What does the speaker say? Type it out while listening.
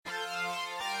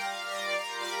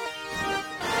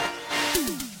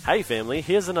Hey family,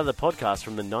 here's another podcast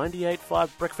from the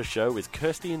 98.5 Breakfast Show with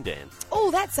Kirsty and Dan. Oh,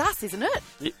 that's us, isn't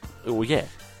it? Oh, yeah.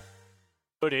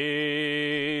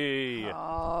 Footy!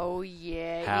 Oh,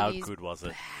 yeah. How good was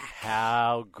it?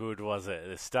 How good was it?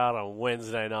 It started on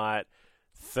Wednesday night,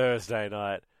 Thursday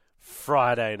night,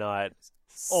 Friday night,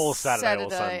 all Saturday, all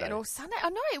Sunday. And all Sunday. I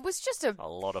know, it was just a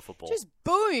lot of football. Just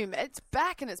boom, it's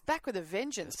back, and it's back with a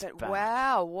vengeance. It's but back.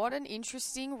 Wow, what an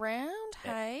interesting round,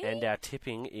 hey? And our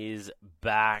tipping is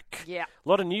back. Yeah. A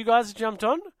lot of new guys have jumped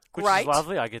on, which Great. is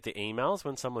lovely. I get the emails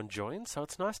when someone joins, so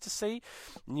it's nice to see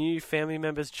new family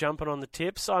members jumping on the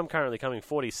tips. I'm currently coming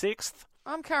 46th.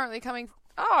 I'm currently coming...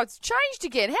 Oh, it's changed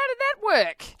again. How did that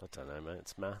work? I don't know, mate.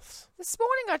 It's maths. This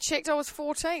morning I checked, I was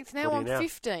 14th. Now I'm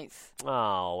 15th.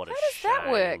 Oh, what a shame. How does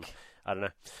that work? I don't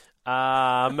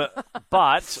know.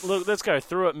 But, look, let's go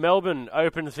through it. Melbourne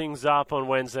opened things up on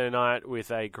Wednesday night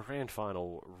with a grand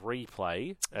final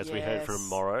replay, as we heard from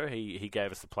Morrow. He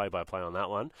gave us the play-by-play on that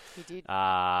one. He did.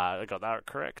 I got that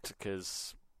correct,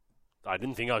 because I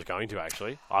didn't think I was going to,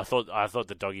 actually. I thought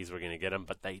the doggies were going to get them,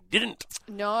 but they didn't.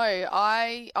 No,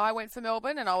 I went for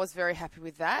Melbourne, and I was very happy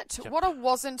with that. Yep. What I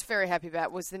wasn't very happy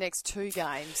about was the next two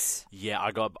games. Yeah,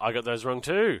 I got those wrong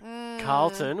too.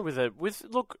 Carlton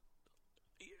look,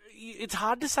 it's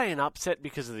hard to say an upset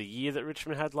because of the year that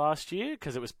Richmond had last year,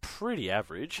 because it was pretty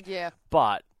average. Yeah.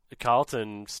 But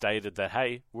Carlton stated that,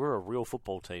 hey, we're a real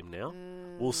football team now.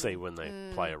 We'll see when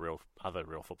they play other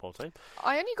real football team.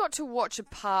 I only got to watch a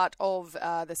part of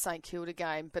the St Kilda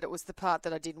game, but it was the part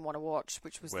that I didn't want to watch,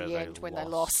 which was the end when they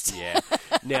lost. Yeah.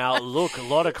 Now, look, a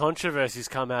lot of controversies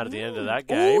come out at the end of that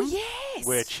game. Oh, yes.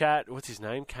 Where what's his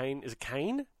name? Kane, is it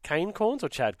Kane? Kane Corns or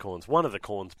Chad Corns? One of the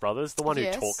Corns brothers, the one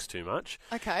who talks too much.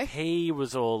 Okay. He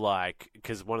was all like,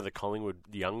 because one of the Collingwood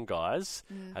young guys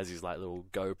has his like little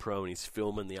GoPro and he's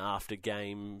filming the after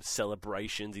game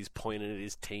celebrations. He's pointing at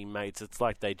his teammates. It's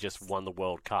like they just won the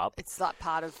World Cup. It's like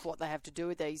part of what they have to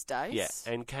do these days. Yeah,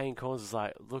 and Kane Corns is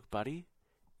like, look, buddy,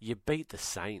 you beat the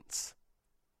Saints.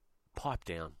 Pipe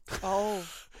down. Oh.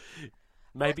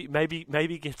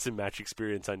 Maybe get some match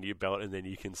experience under your belt and then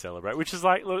you can celebrate. Which is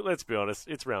like, look, let's be honest,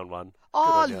 it's round one.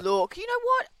 Oh, look, you know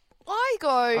what?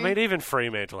 I mean, even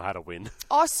Fremantle had a win.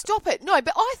 Oh, stop it. No,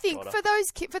 but I think for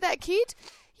that kid,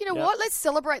 you know what? Let's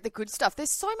celebrate the good stuff. There's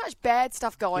so much bad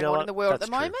stuff going on in the world at the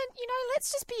moment. You know,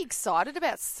 let's just be excited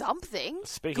about something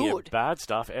Speaking good. of bad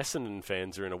stuff, Essendon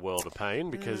fans are in a world of pain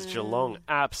because Geelong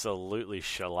absolutely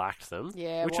shellacked them.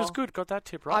 Yeah, which was good. Got that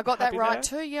tip right. I got that right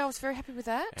there. too. Yeah, I was very happy with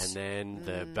that. And then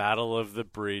the Battle of the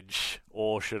Bridge,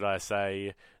 or should I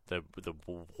say the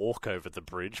walk over the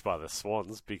bridge by the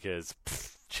Swans, because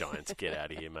Giants, get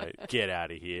out of here, mate. Get out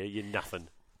of here. You're nothing.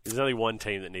 There's only one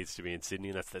team that needs to be in Sydney,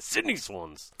 and that's the Sydney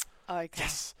Swans. Okay.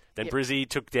 Yes. Then Brizzy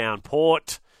took down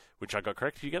Port, which I got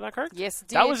correct. Did you get that correct? Yes, I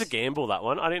did. That was a gamble, that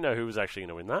one. I didn't know who was actually going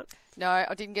to win that. No,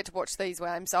 I didn't get to watch these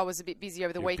games. I was a bit busy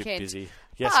over the weekend. A bit busy.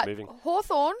 Yes, but moving.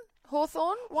 Hawthorn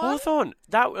won. Hawthorn.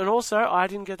 And also, I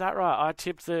didn't get that right. I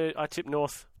tipped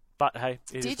North, but hey,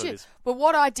 it is what it is. But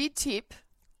what I did tip,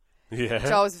 which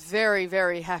I was very,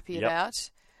 very happy about,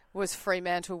 was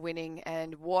Fremantle winning,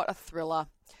 and what a thriller.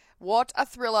 What a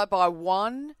thriller by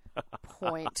 1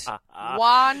 point.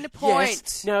 1 point.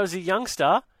 Yes. Now, as a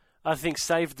youngster, I think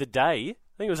saved the day.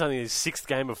 I think it was only his 6th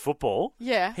game of football.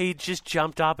 Yeah. He just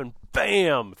jumped up and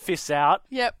bam, fists out.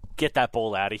 Yep. Get that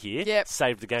ball out of here. Yep.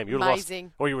 Saved the game. You would have Amazing.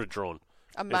 lost, or you would have drawn.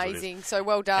 Amazing. So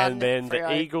well done. And then Freo.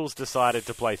 the Eagles decided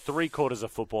to play 3 quarters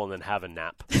of football and then have a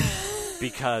nap.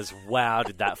 Because, wow,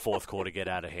 did that 4th quarter get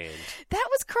out of hand. That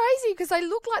was crazy because they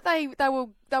looked like they were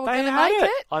going to had make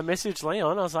it. I messaged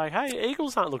Leon. I was like, hey,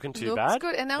 Eagles aren't looking too Looks bad.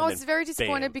 good. And I was very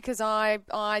disappointed bam. because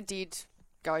I did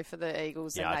go for the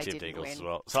Eagles and I they tipped didn't Eagles win. as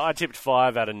well. So I tipped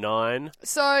 5 out of 9.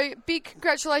 So big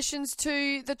congratulations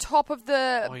to the top of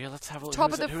the let's have a look.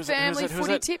 top of the family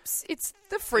footy tips. It's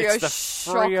the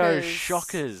Freo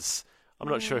Shockers. I'm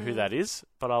not sure who that is,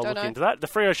 but I'll look into that. The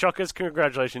Freo Shockers,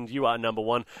 congratulations. You are number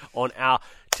 1 on our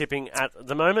tipping at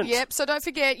the moment. Yep, so don't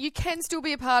forget, you can still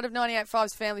be a part of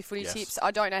 98.5's Family Footy Tips. I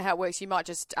don't know how it works. You might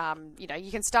just, you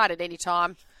can start at any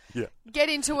time. Yeah. Get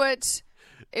into it.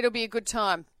 It'll be a good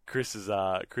time. Chris has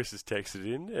texted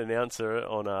in. An announcer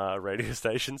on a radio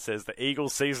station says the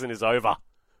Eagles season is over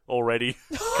already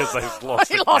because they've lost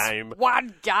a game.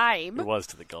 One game. It was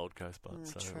to the Gold Coast, but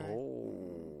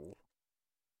true.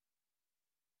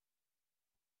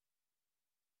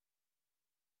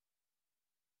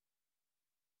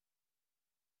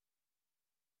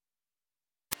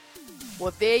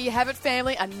 Well, there you have it,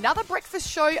 family. Another Breakfast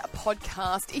Show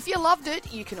podcast. If you loved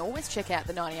it, you can always check out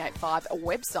the 98.5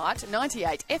 website,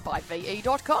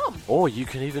 98five.com. Or you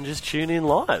can even just tune in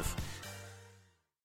live.